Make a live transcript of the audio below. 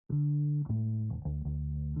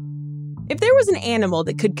If there was an animal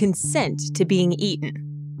that could consent to being eaten,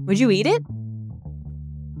 would you eat it?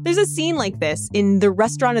 There's a scene like this in The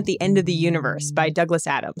Restaurant at the End of the Universe by Douglas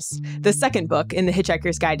Adams, the second book in the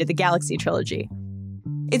Hitchhiker's Guide to the Galaxy trilogy.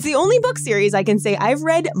 It's the only book series I can say I've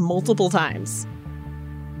read multiple times.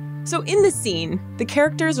 So in the scene, the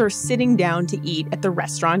characters are sitting down to eat at the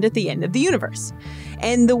restaurant at the end of the universe,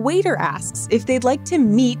 and the waiter asks if they'd like to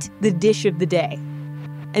meet the dish of the day.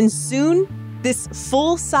 And soon, this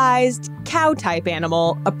full-sized cow-type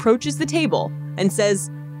animal approaches the table and says,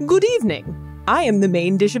 "Good evening. I am the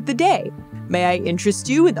main dish of the day. May I interest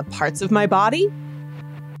you in the parts of my body?"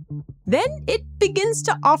 Then it begins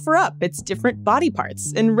to offer up its different body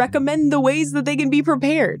parts and recommend the ways that they can be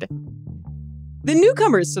prepared. The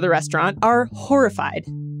newcomers to the restaurant are horrified,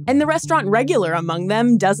 and the restaurant regular among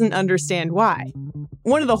them doesn't understand why.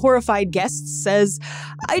 One of the horrified guests says,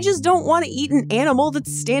 "I just don't want to eat an animal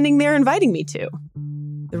that's standing there inviting me to."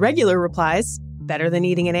 The regular replies, "Better than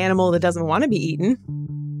eating an animal that doesn't want to be eaten."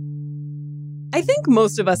 I think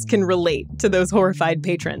most of us can relate to those horrified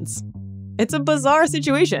patrons. It's a bizarre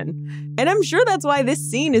situation, and I'm sure that's why this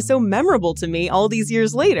scene is so memorable to me all these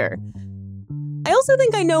years later. I also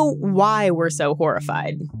think I know why we're so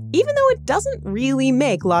horrified, even though it doesn't really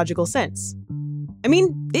make logical sense. I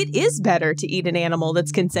mean, it is better to eat an animal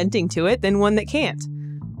that's consenting to it than one that can't.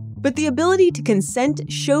 But the ability to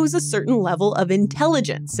consent shows a certain level of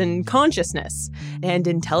intelligence and consciousness, and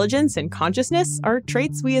intelligence and consciousness are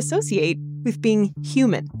traits we associate with being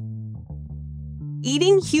human.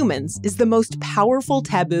 Eating humans is the most powerful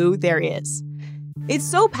taboo there is. It's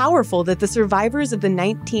so powerful that the survivors of the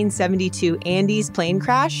 1972 Andes plane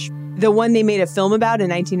crash, the one they made a film about in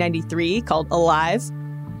 1993 called Alive,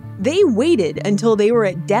 they waited until they were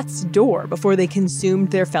at death's door before they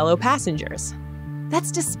consumed their fellow passengers.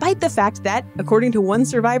 That's despite the fact that, according to one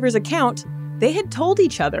survivor's account, they had told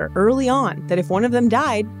each other early on that if one of them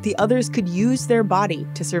died, the others could use their body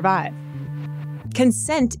to survive.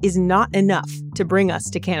 Consent is not enough to bring us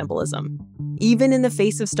to cannibalism, even in the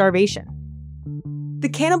face of starvation. The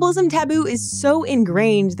cannibalism taboo is so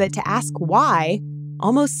ingrained that to ask why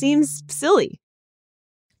almost seems silly.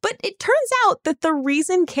 But it turns out that the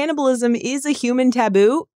reason cannibalism is a human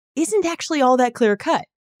taboo isn't actually all that clear-cut.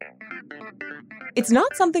 It's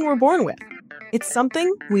not something we're born with. It's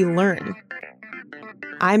something we learn.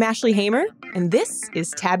 I'm Ashley Hamer, and this is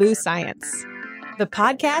Taboo Science, the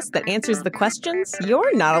podcast that answers the questions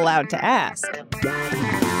you're not allowed to ask.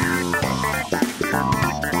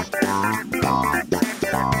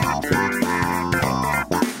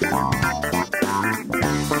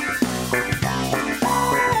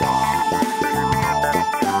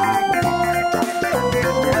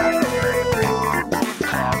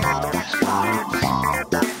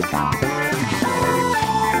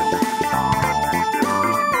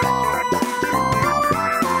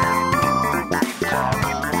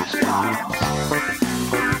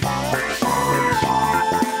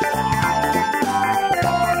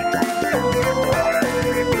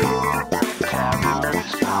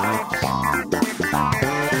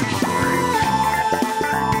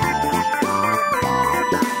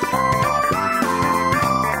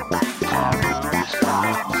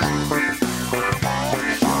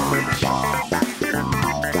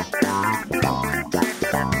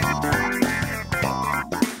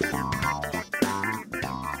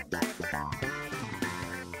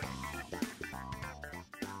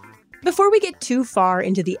 Before we get too far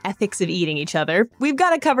into the ethics of eating each other, we've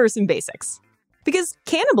got to cover some basics. Because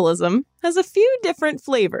cannibalism has a few different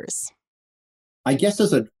flavors. I guess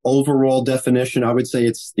as an overall definition, I would say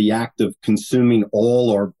it's the act of consuming all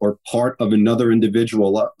or part of another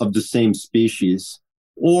individual of the same species.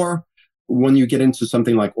 Or when you get into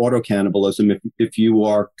something like autocannibalism, if you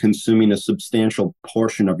are consuming a substantial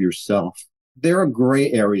portion of yourself. There are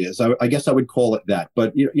gray areas. I guess I would call it that.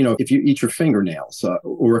 But, you know, if you eat your fingernails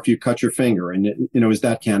or if you cut your finger and, is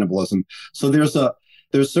that cannibalism? So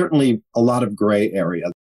there's certainly a lot of gray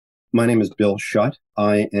area. My name is Bill Schutt.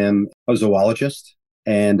 I am a zoologist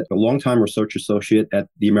and a longtime research associate at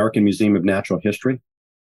the American Museum of Natural History.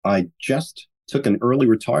 I just took an early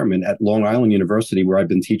retirement at Long Island University, where I've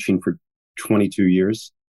been teaching for 22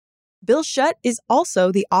 years. Bill Schutt is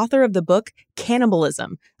also the author of the book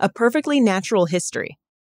Cannibalism, A Perfectly Natural History.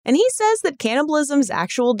 And he says that cannibalism's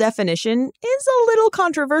actual definition is a little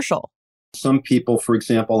controversial. Some people, for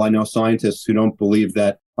example, I know scientists who don't believe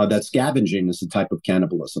that scavenging is a type of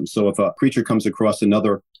cannibalism. So if a creature comes across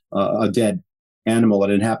another a dead animal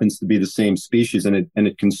and it happens to be the same species and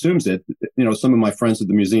it consumes it, some of my friends at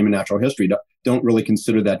the Museum of Natural History don't really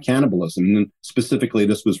consider that cannibalism. And specifically,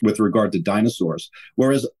 this was with regard to dinosaurs.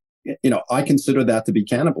 Whereas I consider that to be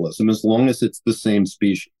cannibalism as long as it's the same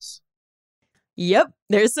species. Yep,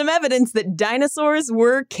 there's some evidence that dinosaurs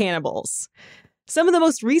were cannibals. Some of the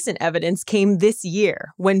most recent evidence came this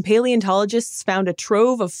year when paleontologists found a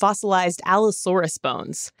trove of fossilized Allosaurus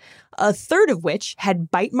bones, a third of which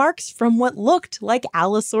had bite marks from what looked like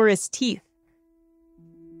Allosaurus teeth.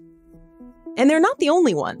 And they're not the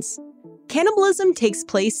only ones. Cannibalism takes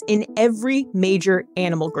place in every major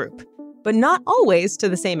animal group, but not always to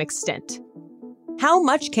the same extent. How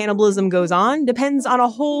much cannibalism goes on depends on a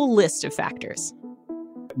whole list of factors.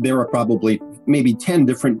 There are probably maybe 10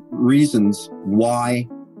 different reasons why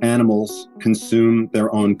animals consume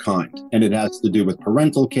their own kind. And it has to do with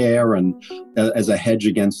parental care and as a hedge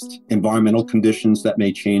against environmental conditions that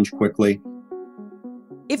may change quickly.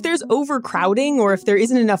 If there's overcrowding or if there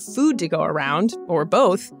isn't enough food to go around, or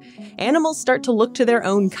both, animals start to look to their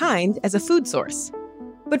own kind as a food source.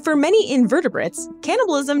 But for many invertebrates,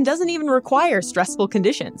 cannibalism doesn't even require stressful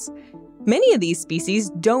conditions. Many of these species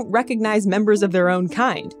don't recognize members of their own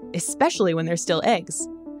kind, especially when they're still eggs.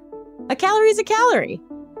 A calorie is a calorie.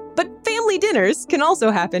 But family dinners can also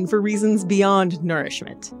happen for reasons beyond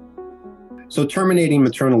nourishment. So terminating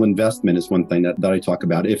maternal investment is one thing that I talk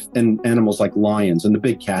about. And animals like lions and the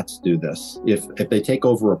big cats do this. If they take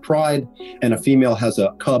over a pride and a female has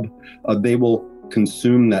a cub, they will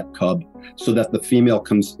consume that cub so that the female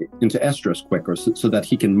comes into estrus quicker so that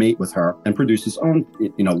he can mate with her and produce his own,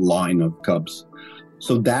 line of cubs.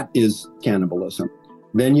 So that is cannibalism.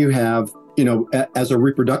 Then you have, as a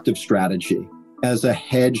reproductive strategy, as a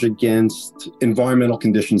hedge against environmental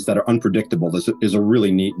conditions that are unpredictable, is a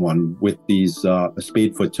really neat one with these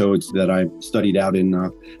spadefoot toads that I studied out in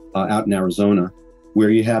Arizona, where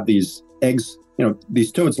you have these eggs.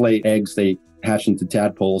 These toads lay eggs, they hatch into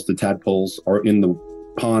tadpoles. The tadpoles are in the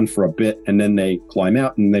pond for a bit, and then they climb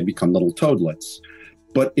out and they become little toadlets.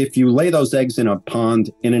 But if you lay those eggs in a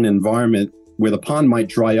pond in an environment where the pond might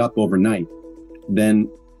dry up overnight,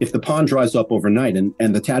 then if the pond dries up overnight and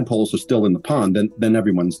the tadpoles are still in the pond, then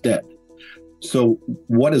everyone's dead. So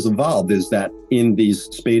what has evolved is that in these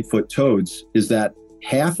spadefoot toads is that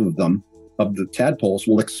half of them, of the tadpoles,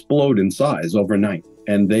 will explode in size overnight,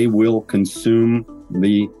 and they will consume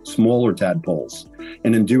the smaller tadpoles.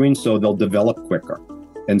 And in doing so, they'll develop quicker.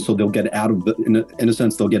 And so they'll get out of in a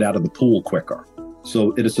sense, they'll get out of the pool quicker.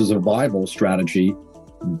 So it is a survival strategy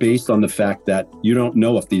based on the fact that you don't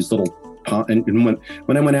know if these little and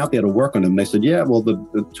when I went out there to work on them, they said, yeah, well, the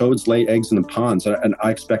toads lay eggs in the ponds. And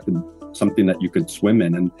I expected something that you could swim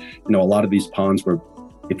in. And, a lot of these ponds were,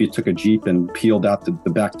 if you took a Jeep and peeled out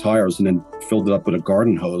the back tires and then filled it up with a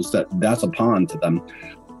garden hose, that's a pond to them.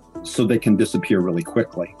 So they can disappear really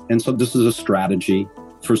quickly. And so this is a strategy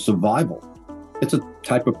for survival. It's a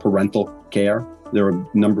type of parental care. There are a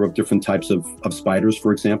number of different types of spiders,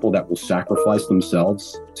 for example, that will sacrifice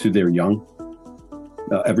themselves to their young.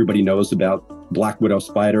 Everybody knows about black widow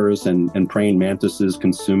spiders and praying mantises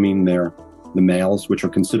consuming the males, which are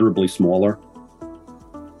considerably smaller.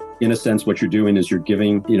 In a sense, what you're doing is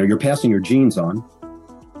you're passing your genes on,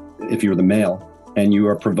 if you're the male, and you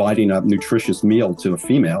are providing a nutritious meal to a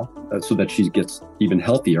female so that she gets even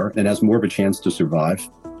healthier and has more of a chance to survive,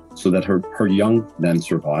 so that her young then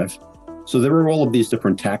survive. So there are all of these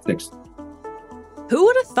different tactics. Who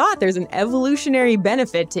would have thought there's an evolutionary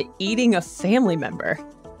benefit to eating a family member?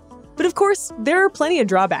 But of course, there are plenty of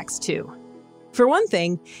drawbacks too. For one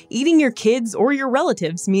thing, eating your kids or your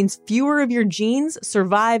relatives means fewer of your genes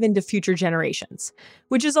survive into future generations,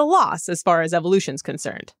 which is a loss as far as evolution's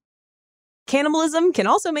concerned. Cannibalism can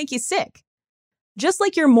also make you sick. Just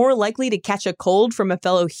like you're more likely to catch a cold from a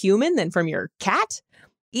fellow human than from your cat,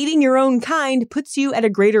 eating your own kind puts you at a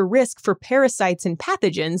greater risk for parasites and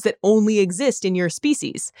pathogens that only exist in your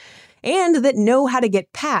species, and that know how to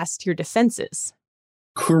get past your defenses.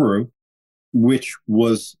 Kuru, which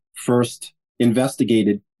was first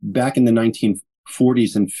investigated back in the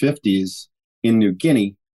 1940s and 50s in New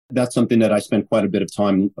Guinea, that's something that I spent quite a bit of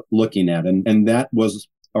time looking at. And that was,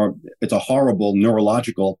 it's a horrible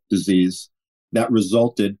neurological disease that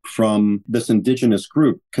resulted from this indigenous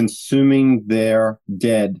group consuming their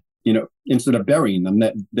dead, instead of burying them,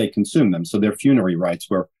 that they consume them. So their funerary rites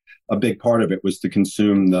were a big part of it, was to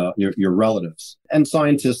consume your relatives. And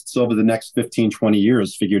scientists over the next 15, 20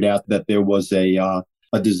 years figured out that there was a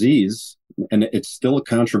disease, and it's still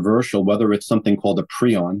controversial whether it's something called a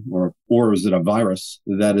prion or is it a virus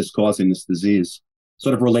that is causing this disease,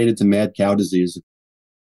 sort of related to mad cow disease.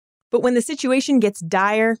 But when the situation gets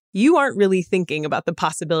dire, you aren't really thinking about the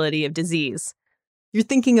possibility of disease. You're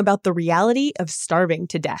thinking about the reality of starving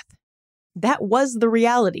to death. That was the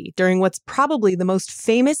reality during what's probably the most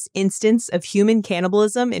famous instance of human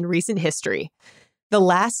cannibalism in recent history, the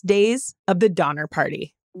last days of the Donner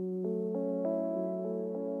Party.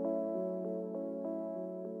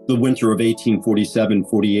 The winter of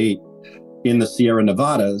 1847-48 in the Sierra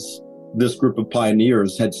Nevadas, this group of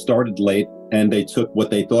pioneers had started late, and they took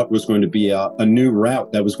what they thought was going to be a new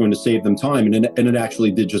route that was going to save them time. And it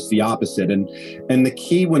actually did just the opposite. And the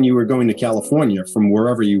key when you were going to California from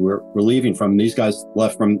wherever you were leaving from, these guys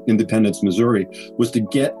left from Independence, Missouri, was to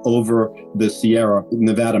get over the Sierra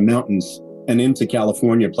Nevada mountains and into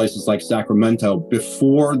California, places like Sacramento,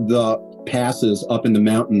 before the passes up in the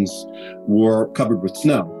mountains were covered with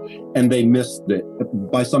snow. And they missed it,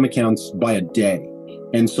 by some accounts, by a day.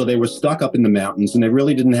 And so they were stuck up in the mountains, and they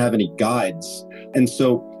really didn't have any guides. And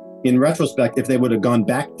so in retrospect, if they would have gone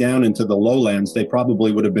back down into the lowlands, they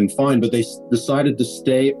probably would have been fine. But they decided to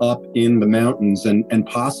stay up in the mountains and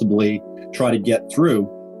possibly try to get through.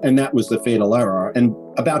 And that was the fatal error. And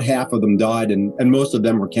about half of them died, and most of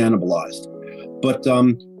them were cannibalized. But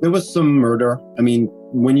there was some murder. I mean,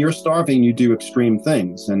 when you're starving, you do extreme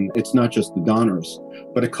things. And it's not just the Donners,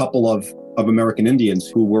 but a couple of American Indians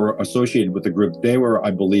who were associated with the group, they were, I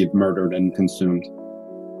believe, murdered and consumed.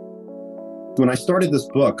 When I started this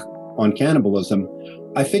book on cannibalism,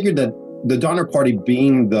 I figured that the Donner Party,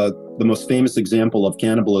 being the most famous example of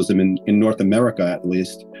cannibalism in North America, at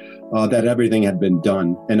least, that everything had been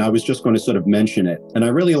done. And I was just going to sort of mention it. And I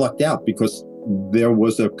really lucked out because there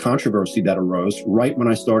was a controversy that arose right when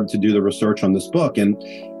I started to do the research on this book. And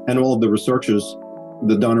all of the researchers,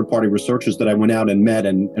 the Donner Party researchers that I went out and met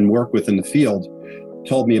and worked with in the field,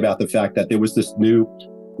 told me about the fact that there was this new,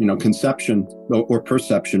 conception or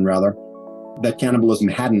perception rather, that cannibalism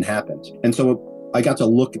hadn't happened. And so I got to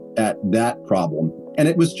look at that problem. And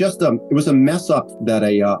it was just it was a mess up that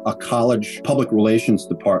a college public relations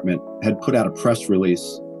department had put out a press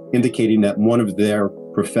release indicating that one of their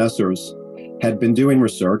professors had been doing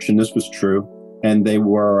research, and this was true. And they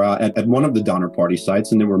were at one of the Donner Party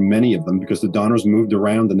sites, and there were many of them because the Donners moved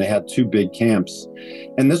around and they had two big camps.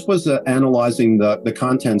 And this was analyzing the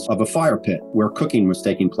contents of a fire pit where cooking was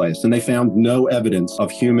taking place. And they found no evidence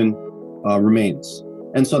of human remains.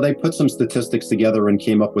 And so they put some statistics together and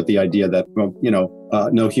came up with the idea that,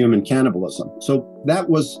 no human cannibalism. So that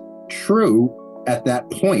was true at that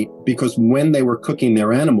point, because when they were cooking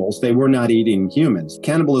their animals, they were not eating humans.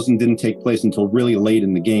 Cannibalism didn't take place until really late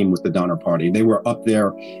in the game with the Donner Party. They were up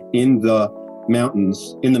there in the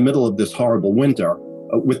mountains in the middle of this horrible winter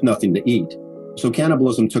with nothing to eat. So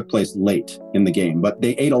cannibalism took place late in the game, but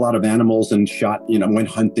they ate a lot of animals and shot, went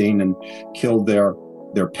hunting and killed their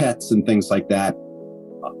pets and things like that.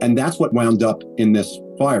 And that's what wound up in this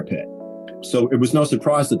fire pit. So it was no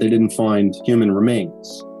surprise that they didn't find human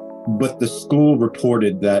remains. But the school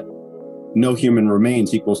reported that no human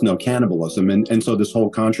remains equals no cannibalism. And so this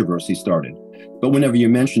whole controversy started. But whenever you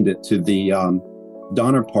mentioned it to the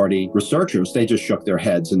Donner Party researchers, they just shook their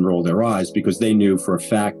heads and rolled their eyes because they knew for a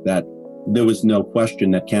fact that there was no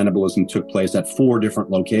question that cannibalism took place at 4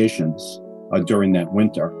 different locations during that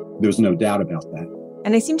winter. There's no doubt about that.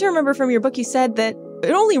 And I seem to remember from your book, you said that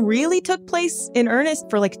it only really took place in earnest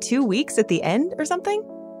for like 2 weeks at the end or something?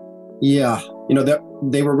 Yeah.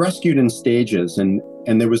 They were rescued in stages, and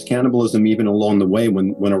there was cannibalism even along the way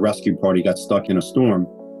when a rescue party got stuck in a storm.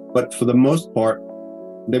 But for the most part,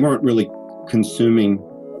 they weren't really consuming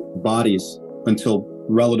bodies until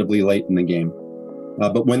relatively late in the game.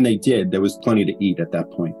 But when they did, there was plenty to eat at that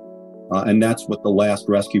point. And that's what the last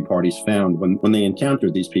rescue parties found when they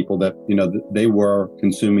encountered these people, that, they were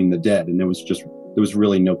consuming the dead. And there was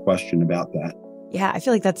really no question about that. Yeah, I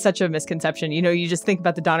feel like that's such a misconception. You just think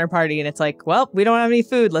about the Donner Party and it's like, well, we don't have any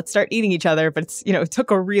food. Let's start eating each other. But it's, it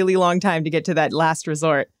took a really long time to get to that last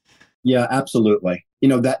resort. Yeah, absolutely.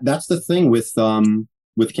 That's the thing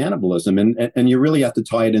with cannibalism. And you really have to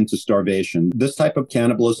tie it into starvation. This type of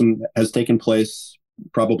cannibalism has taken place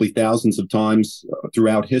probably thousands of times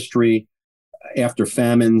throughout history, after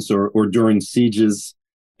famines or during sieges.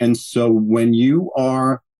 And so when you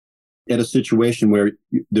are at a situation where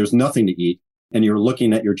there's nothing to eat, and you're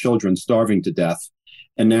looking at your children starving to death,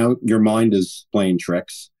 and now your mind is playing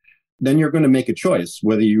tricks, then you're going to make a choice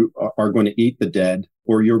whether you are going to eat the dead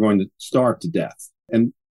or you're going to starve to death.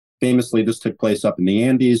 And famously, this took place up in the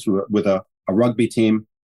Andes with a rugby team.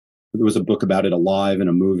 There was a book about it, Alive, and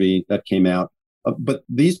a movie that came out. But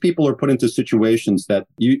these people are put into situations that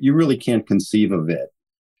you really can't conceive of it.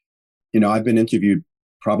 I've been interviewed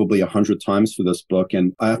probably 100 times for this book.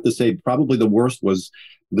 And I have to say, probably the worst was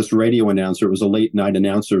this radio announcer. It was a late night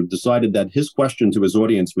announcer, decided that his question to his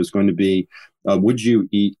audience was going to be, would you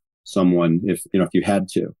eat someone if you had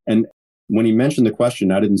to? And when he mentioned the question,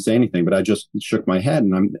 I didn't say anything, but I just shook my head,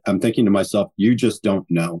 and I'm thinking to myself, you just don't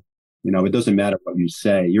know. It doesn't matter what you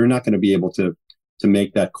say. You're not going to be able to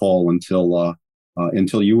make that call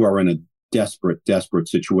until you are in a desperate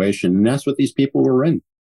situation. And that's what these people were in.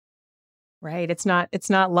 Right. It's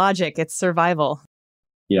not logic. It's survival.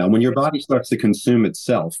 Yeah. When your body starts to consume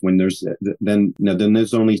itself, then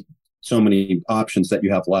there's only so many options that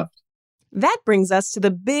you have left. That brings us to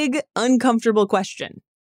the big, uncomfortable question.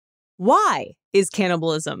 Why is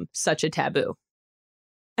cannibalism such a taboo?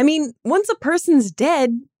 I mean, once a person's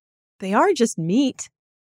dead, they are just meat.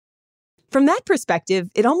 From that perspective,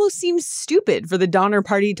 it almost seems stupid for the Donner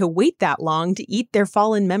Party to wait that long to eat their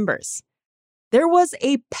fallen members. There was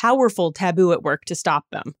a powerful taboo at work to stop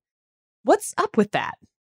them. What's up with that?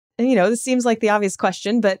 And, this seems like the obvious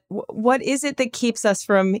question, but what is it that keeps us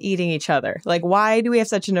from eating each other? Like, why do we have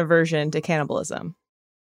such an aversion to cannibalism?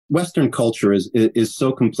 Western culture is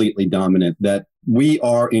so completely dominant that we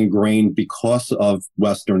are ingrained because of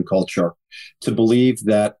Western culture to believe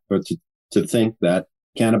that, or to think that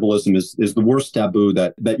cannibalism is the worst taboo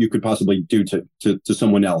that you could possibly do to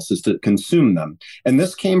someone else, is to consume them. And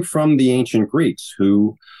this came from the ancient Greeks,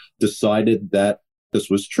 who decided that this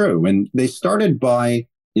was true. And they started by,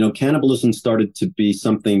 cannibalism started to be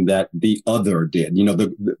something that the other did,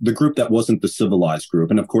 the group that wasn't the civilized group.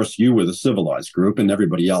 And of course, you were the civilized group and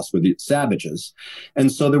everybody else were the savages. And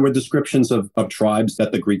so there were descriptions of tribes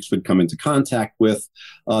that the Greeks would come into contact with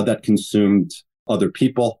that consumed other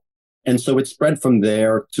people. And so it spread from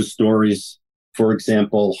there to stories. For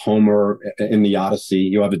example, Homer in the Odyssey,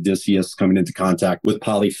 you have Odysseus coming into contact with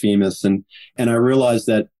Polyphemus. And I realized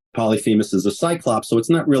that Polyphemus is a cyclops, so it's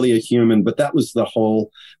not really a human, but that was the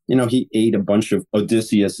whole, he ate a bunch of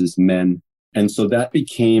Odysseus's men. And so that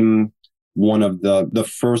became one of the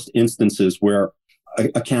first instances where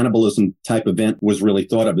a cannibalism type event was really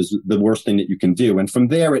thought of as the worst thing that you can do. And from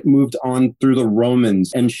there, it moved on through the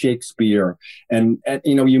Romans and Shakespeare. And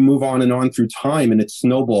you move on and on through time, and it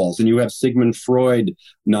snowballs. And you have Sigmund Freud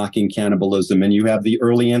knocking cannibalism, and you have the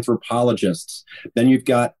early anthropologists. Then you've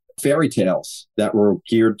got fairy tales that were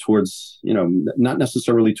geared towards, not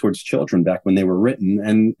necessarily towards children back when they were written.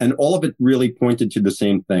 And all of it really pointed to the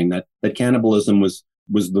same thing, that cannibalism was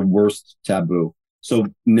the worst taboo. So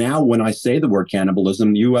now when I say the word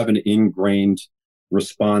cannibalism, you have an ingrained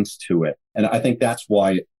response to it. And I think that's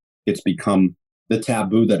why it's become the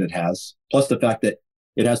taboo that it has. Plus the fact that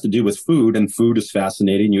it has to do with food, and food is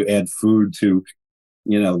fascinating. You add food to,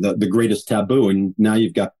 the greatest taboo, and now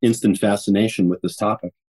you've got instant fascination with this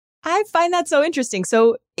topic. I find that so interesting.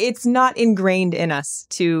 So it's not ingrained in us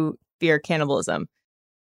to fear cannibalism.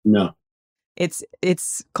 No. It's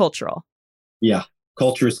cultural. Yeah.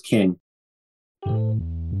 Culture is king.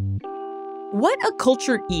 What a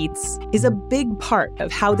culture eats is a big part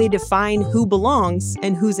of how they define who belongs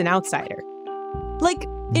and who's an outsider. Like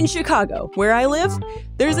in Chicago, where I live,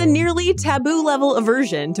 there's a nearly taboo level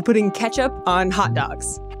aversion to putting ketchup on hot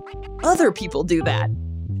dogs. Other people do that.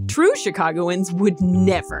 True Chicagoans would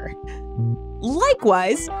never.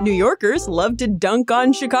 Likewise, New Yorkers love to dunk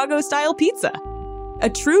on Chicago-style pizza. A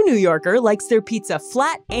true New Yorker likes their pizza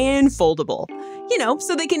flat and foldable,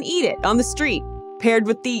 so they can eat it on the street, paired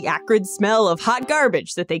with the acrid smell of hot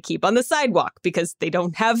garbage that they keep on the sidewalk because they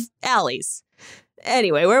don't have alleys.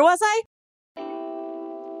 Anyway, where was I?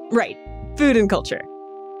 Right, food and culture.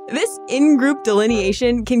 This in-group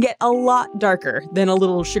delineation can get a lot darker than a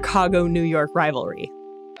little Chicago-New York rivalry.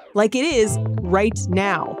 Like it is right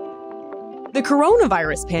now. The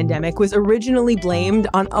coronavirus pandemic was originally blamed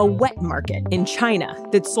on a wet market in China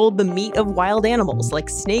that sold the meat of wild animals like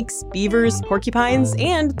snakes, beavers, porcupines,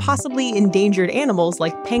 and possibly endangered animals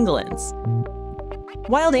like pangolins.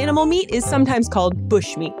 Wild animal meat is sometimes called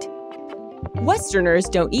bush meat. Westerners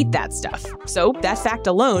don't eat that stuff, so that fact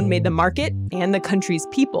alone made the market and the country's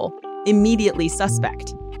people immediately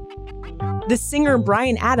suspect. The singer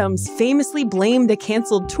Bryan Adams famously blamed a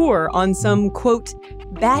canceled tour on some, quote,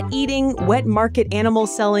 bat-eating, wet market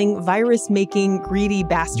animal-selling, virus-making, greedy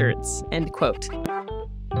bastards, end quote.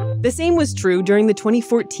 The same was true during the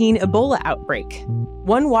 2014 Ebola outbreak.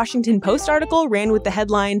 One Washington Post article ran with the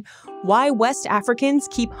headline, "Why West Africans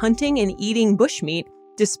Keep Hunting and Eating Bushmeat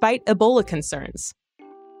Despite Ebola Concerns."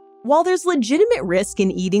 While there's legitimate risk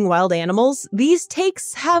in eating wild animals, these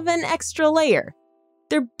takes have an extra layer.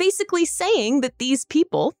 They're basically saying that these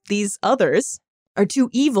people, these others, are too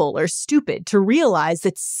evil or stupid to realize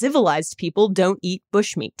that civilized people don't eat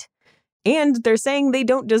bushmeat. And they're saying they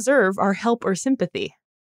don't deserve our help or sympathy.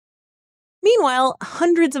 Meanwhile,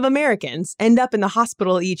 hundreds of Americans end up in the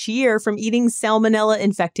hospital each year from eating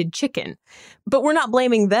salmonella-infected chicken. But we're not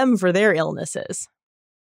blaming them for their illnesses.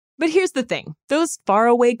 But here's the thing. Those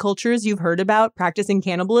faraway cultures you've heard about practicing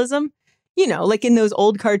cannibalism, like in those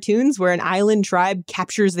old cartoons where an island tribe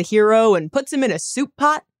captures the hero and puts him in a soup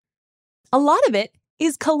pot, a lot of it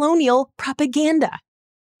is colonial propaganda.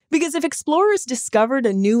 Because if explorers discovered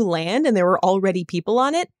a new land and there were already people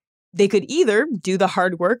on it, they could either do the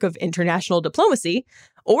hard work of international diplomacy,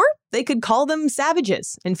 or they could call them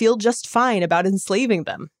savages and feel just fine about enslaving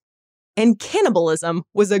them. And cannibalism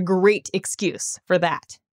was a great excuse for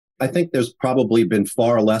that. I think there's probably been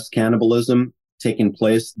far less cannibalism taking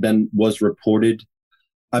place than was reported.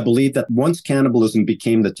 I believe that once cannibalism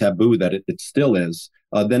became the taboo that it still is,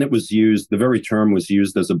 then it was used, the very term was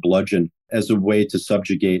used as a bludgeon, as a way to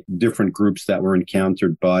subjugate different groups that were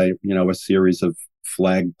encountered by, a series of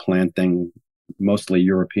flag planting, mostly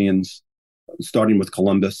Europeans, starting with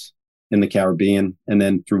Columbus in the Caribbean, and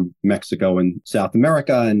then through Mexico and South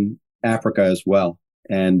America and Africa as well.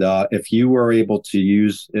 And if you were able to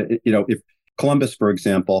use, if Columbus, for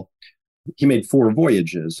example, he made 4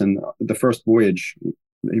 voyages, and the first voyage,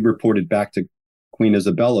 he reported back to Queen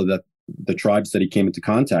Isabella that the tribes that he came into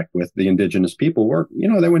contact with, the indigenous people, were,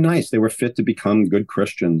 they were nice. They were fit to become good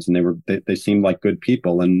Christians, and they seemed like good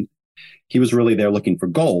people. And he was really there looking for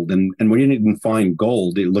gold. And when he didn't find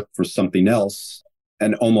gold, he looked for something else,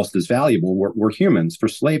 and almost as valuable were humans for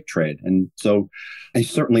slave trade. And so I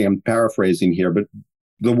certainly am paraphrasing here, but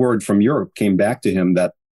the word from Europe came back to him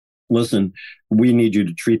that, listen, we need you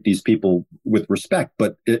to treat these people with respect.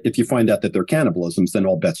 But if you find out that they're cannibalisms, then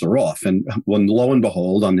all bets are off. And when, lo and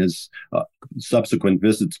behold, on his subsequent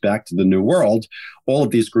visits back to the New World, all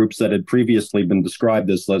of these groups that had previously been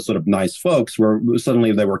described as sort of nice folks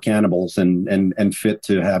suddenly they were cannibals and fit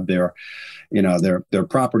to have their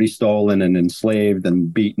property stolen and enslaved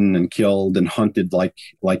and beaten and killed and hunted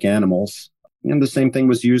like animals. And the same thing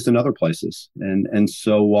was used in other places. And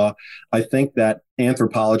so I think that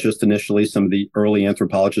anthropologists initially, some of the early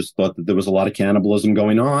anthropologists thought that there was a lot of cannibalism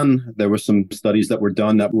going on. There were some studies that were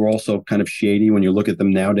done that were also kind of shady when you look at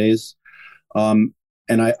them nowadays. And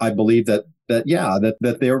I believe that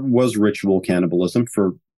there was ritual cannibalism for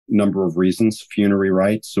a number of reasons, funerary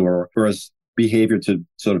rites or as behavior to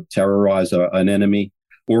sort of terrorize an enemy,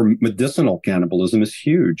 or medicinal cannibalism is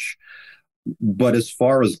huge. But as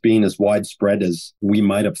far as being as widespread as we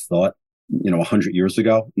might have thought, 100 years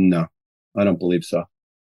ago, no, I don't believe so.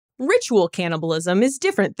 Ritual cannibalism is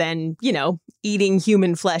different than, eating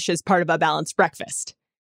human flesh as part of a balanced breakfast.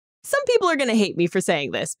 Some people are going to hate me for saying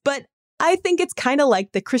this, but I think it's kind of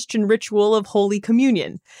like the Christian ritual of Holy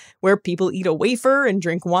Communion, where people eat a wafer and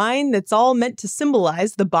drink wine that's all meant to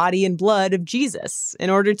symbolize the body and blood of Jesus in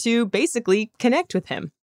order to basically connect with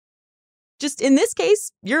him. Just in this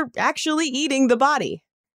case, you're actually eating the body.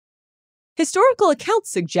 Historical accounts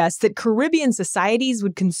suggest that Caribbean societies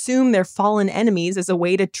would consume their fallen enemies as a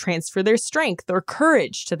way to transfer their strength or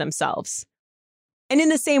courage to themselves. And in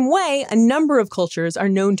the same way, a number of cultures are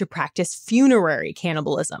known to practice funerary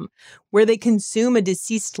cannibalism, where they consume a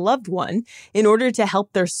deceased loved one in order to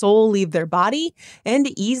help their soul leave their body and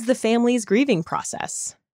ease the family's grieving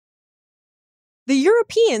process. The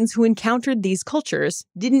Europeans who encountered these cultures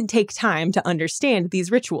didn't take time to understand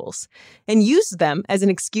these rituals and used them as an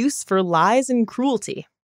excuse for lies and cruelty.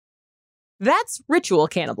 That's ritual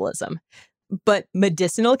cannibalism. But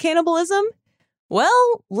medicinal cannibalism?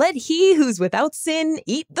 Well, let he who's without sin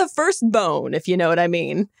eat the first bone, if you know what I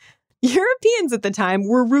mean. Europeans at the time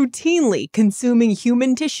were routinely consuming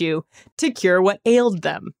human tissue to cure what ailed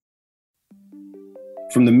them.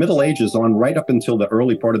 From the Middle Ages on right up until the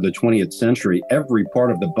early part of the 20th century, every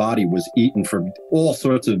part of the body was eaten for all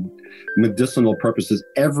sorts of medicinal purposes.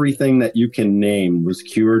 Everything that you can name was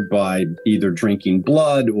cured by either drinking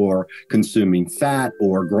blood or consuming fat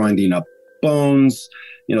or grinding up bones.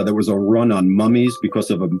 There was a run on mummies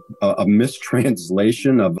because of a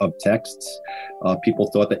mistranslation of texts.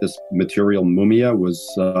 People thought that this material mumia was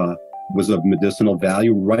of medicinal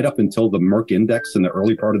value right up until the Merck Index in the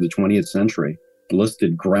early part of the 20th century.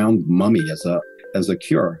 Listed ground mummy as a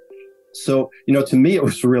cure. So, to me, it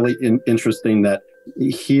was really interesting that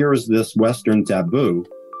here's this Western taboo,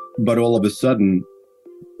 but all of a sudden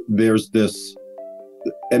there's this,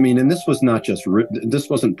 and this was not just, this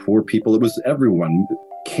wasn't poor people, it was everyone,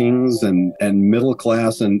 kings and middle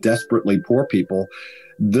class and desperately poor people.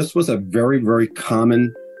 This was a very, very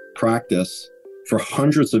common practice for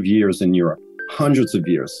hundreds of years in Europe, hundreds of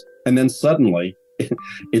years. And then suddenly,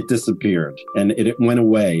 it disappeared and it went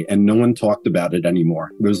away and no one talked about it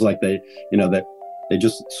anymore. It was like they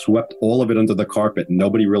just swept all of it under the carpet and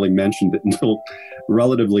nobody really mentioned it until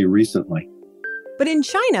relatively recently. But in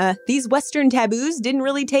China, these Western taboos didn't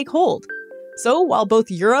really take hold. So while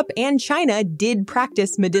both Europe and China did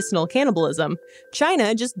practice medicinal cannibalism,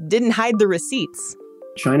 China just didn't hide the receipts.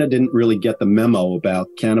 China didn't really get the memo about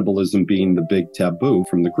cannibalism being the big taboo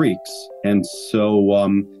from the Greeks. And so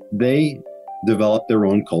they developed their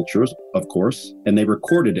own cultures, of course, and they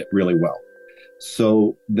recorded it really well.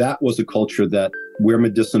 So that was a culture that where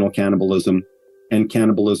medicinal cannibalism and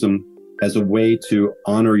cannibalism as a way to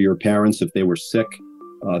honor your parents if they were sick,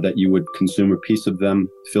 that you would consume a piece of them,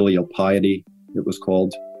 filial piety, it was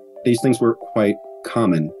called. These things were quite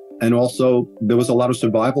common. And also there was a lot of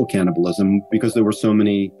survival cannibalism because there were so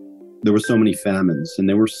many famines and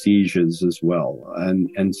there were sieges as well.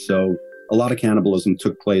 And so a lot of cannibalism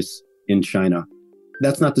took place in China.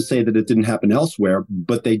 That's not to say that it didn't happen elsewhere,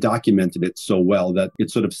 but they documented it so well that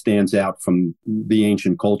it sort of stands out from the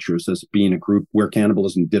ancient cultures as being a group where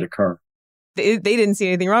cannibalism did occur. They didn't see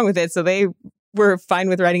anything wrong with it, so they were fine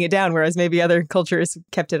with writing it down, whereas maybe other cultures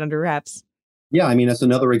kept it under wraps. Yeah, I mean, it's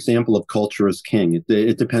another example of culture as king.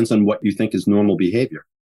 It depends on what you think is normal behavior.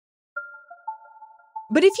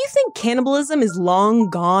 But if you think cannibalism is long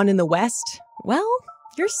gone in the West, well,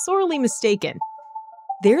 you're sorely mistaken.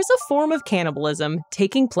 There's a form of cannibalism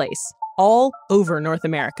taking place all over North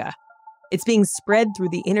America. It's being spread through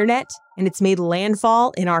the internet, and it's made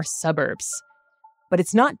landfall in our suburbs. But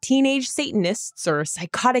it's not teenage Satanists or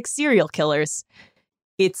psychotic serial killers.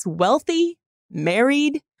 It's wealthy,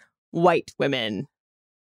 married, white women.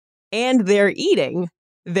 And they're eating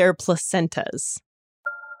their placentas.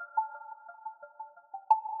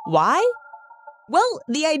 Why? Well,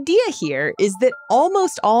 the idea here is that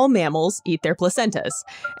almost all mammals eat their placentas,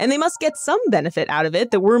 and they must get some benefit out of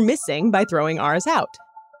it that we're missing by throwing ours out.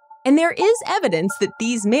 And there is evidence that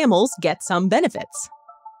these mammals get some benefits.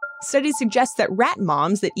 Studies suggest that rat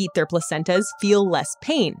moms that eat their placentas feel less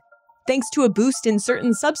pain, thanks to a boost in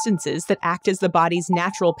certain substances that act as the body's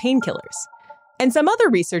natural painkillers. And some other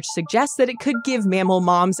research suggests that it could give mammal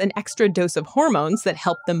moms an extra dose of hormones that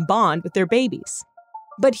help them bond with their babies.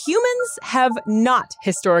 But humans have not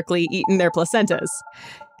historically eaten their placentas.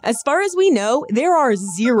 As far as we know, there are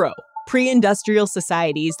 0 pre-industrial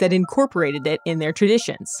societies that incorporated it in their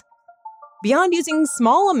traditions. Beyond using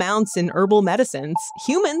small amounts in herbal medicines,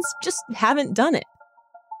 humans just haven't done it.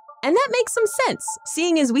 And that makes some sense,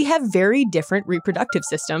 seeing as we have very different reproductive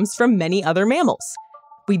systems from many other mammals.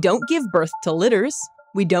 We don't give birth to litters,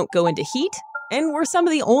 we don't go into heat, and we're some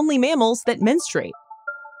of the only mammals that menstruate.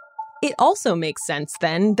 It also makes sense,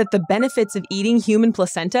 then, that the benefits of eating human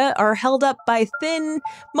placenta are held up by thin,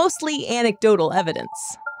 mostly anecdotal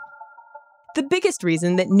evidence. The biggest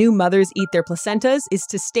reason that new mothers eat their placentas is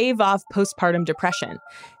to stave off postpartum depression,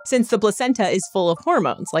 since the placenta is full of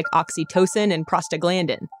hormones like oxytocin and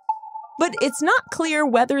prostaglandin. But it's not clear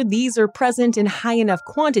whether these are present in high enough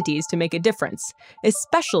quantities to make a difference,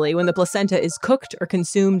 especially when the placenta is cooked or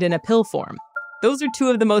consumed in a pill form. Those are 2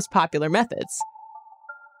 of the most popular methods.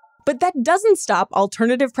 But that doesn't stop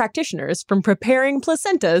alternative practitioners from preparing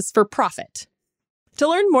placentas for profit. To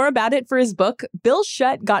learn more about it for his book, Bill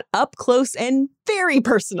Schutt got up close and very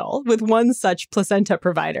personal with one such placenta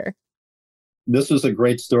provider. This is a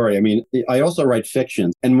great story. I mean, I also write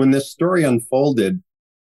fiction. And when this story unfolded,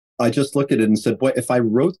 I just looked at it and said, boy, if I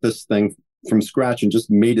wrote this thing from scratch and just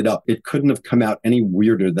made it up, it couldn't have come out any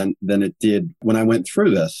weirder than it did when I went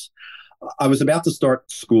through this. I was about to start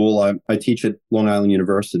school. I teach at Long Island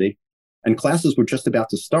University, and classes were just about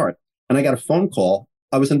to start. And I got a phone call.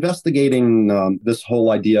 I was investigating this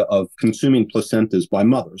whole idea of consuming placentas by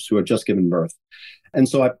mothers who had just given birth. And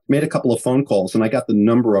so I made a couple of phone calls, and I got the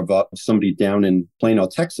number of somebody down in Plano,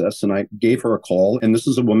 Texas, and I gave her a call. And this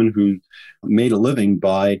is a woman who made a living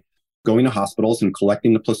by going to hospitals and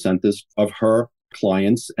collecting the placentas of her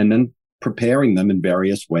clients and then preparing them in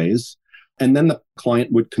various ways. And then the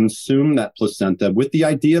client would consume that placenta with the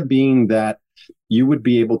idea being that you would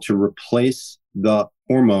be able to replace the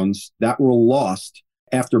hormones that were lost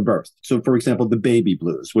after birth. So, for example, the baby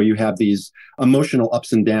blues, where you have these emotional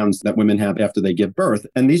ups and downs that women have after they give birth.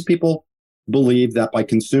 And these people believe that by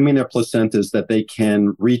consuming their placentas, that they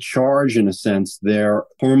can recharge, in a sense, their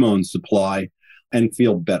hormone supply and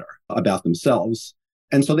feel better about themselves.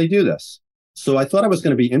 And so they do this. So I thought I was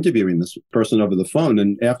going to be interviewing this person over the phone.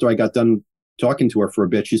 And after I got done talking to her for a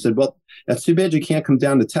bit, she said, well, that's too bad you can't come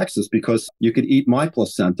down to Texas because you could eat my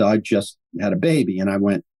placenta. I just had a baby. And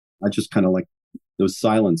I just kind of like, there was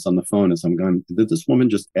silence on the phone as I'm going, did this woman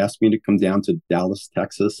just ask me to come down to Dallas,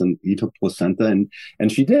 Texas and eat her placenta?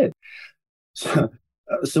 And she did. So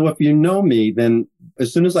if you know me, then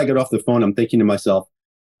as soon as I get off the phone, I'm thinking to myself,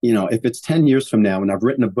 if it's 10 years from now and I've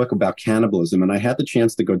written a book about cannibalism and I had the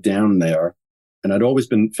chance to go down there and I'd always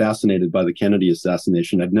been fascinated by the Kennedy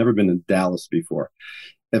assassination. I'd never been in Dallas before.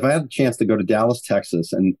 If I had a chance to go to Dallas,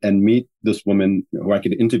 Texas, and meet this woman who I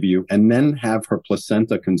could interview and then have her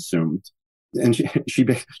placenta consumed, and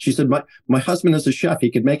she said, my husband is a chef.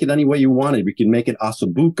 He could make it any way you wanted. We could make it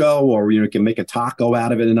ossobuco, or you can make a taco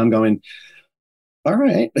out of it. And I'm going, all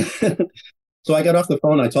right. So I got off the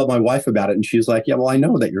phone. I told my wife about it, and she was like, yeah, well, I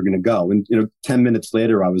know that you're going to go. And 10 minutes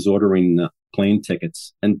later, I was ordering plane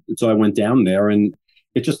tickets, and so I went down there, and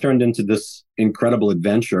it just turned into this incredible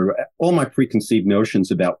adventure. All my preconceived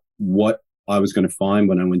notions about what I was going to find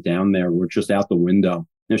when I went down there were just out the window.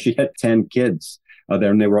 She had 10 kids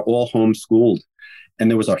there, and they were all homeschooled. And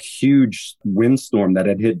there was a huge windstorm that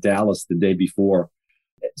had hit Dallas the day before.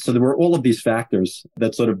 So there were all of these factors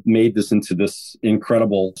that sort of made this into this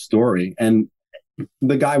incredible story. And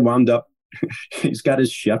the guy wound up, he's got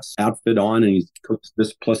his chef's outfit on, and he cooks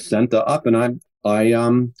this placenta up. And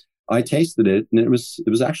I tasted it, and it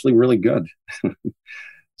was actually really good.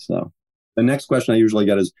 So the next question I usually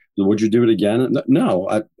get is, would you do it again? No,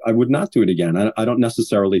 I would not do it again. I don't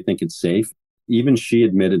necessarily think it's safe. Even she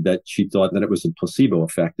admitted that she thought that it was a placebo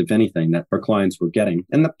effect, if anything, that her clients were getting.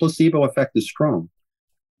 And the placebo effect is strong.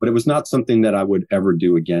 But it was not something that I would ever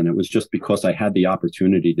do again. It was just because I had the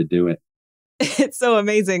opportunity to do it. It's so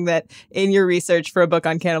amazing that in your research for a book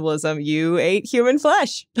on cannibalism, you ate human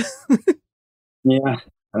flesh. Yeah,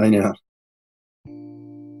 I know.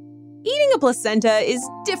 Eating a placenta is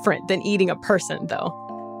different than eating a person,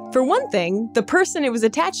 though. For one thing, the person it was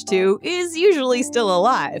attached to is usually still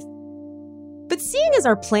alive. But seeing as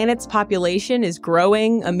our planet's population is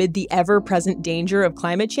growing amid the ever-present danger of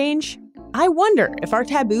climate change, I wonder if our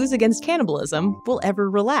taboos against cannibalism will ever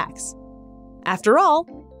relax. After all,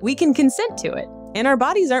 we can consent to it, and our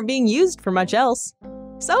bodies aren't being used for much else.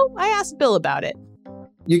 So I asked Bill about it.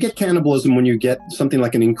 You get cannibalism when you get something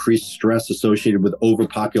like an increased stress associated with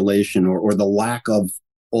overpopulation or the lack of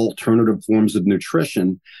alternative forms of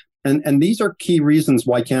nutrition. And these are key reasons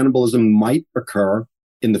why cannibalism might occur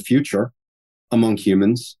in the future among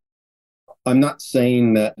humans. I'm not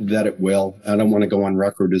saying that it will. I don't want to go on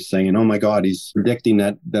record as saying, oh my God, he's predicting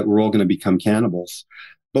that we're all going to become cannibals.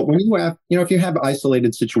 But when you have, if you have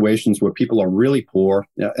isolated situations where people are really poor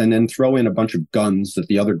and then throw in a bunch of guns that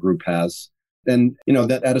the other group has, then,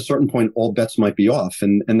 that at a certain point, all bets might be off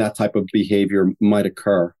and that type of behavior might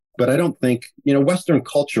occur. But I don't think, Western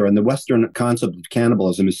culture and the Western concept of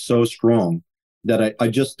cannibalism is so strong that I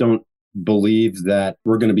just don't believe that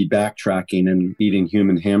we're going to be backtracking and eating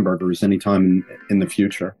human hamburgers anytime in the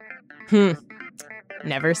future.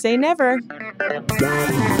 Never say never.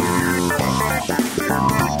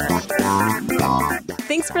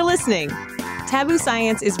 Thanks for listening. Taboo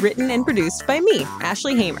Science is written and produced by me,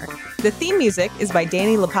 Ashley Hamer. The theme music is by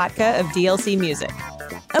Danny Lopatka of DLC Music.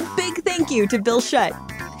 A big thank you to Bill Schutt.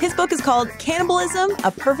 His book is called Cannibalism, A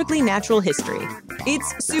Perfectly Natural History.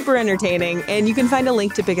 It's super entertaining, and you can find a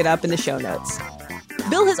link to pick it up in the show notes.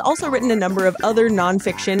 Bill has also written a number of other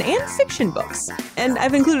nonfiction and fiction books, and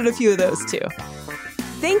I've included a few of those too.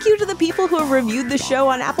 Thank you to the people who have reviewed the show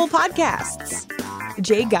on Apple Podcasts.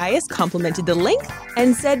 Jay Gaius complimented the length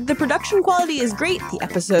and said the production quality is great, the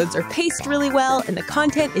episodes are paced really well, and the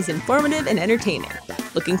content is informative and entertaining.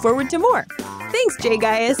 Looking forward to more. Thanks, Jay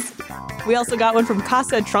Gaius. We also got one from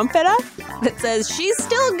Casa Trumpeta that says, she's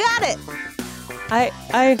still got it.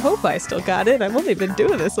 I hope I still got it. I've only been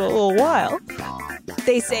doing this a little while.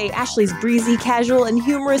 They say Ashley's breezy, casual, and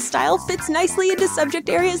humorous style fits nicely into subject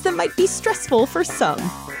areas that might be stressful for some.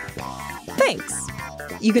 Thanks.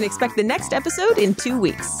 You can expect the next episode in 2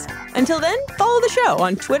 weeks. Until then, follow the show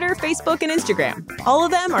on Twitter, Facebook, and Instagram. All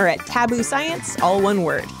of them are at Taboo Science, all one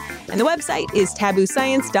word. And the website is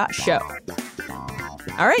tabooscience.show.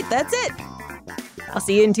 All right, that's it. I'll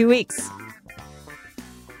see you in 2 weeks.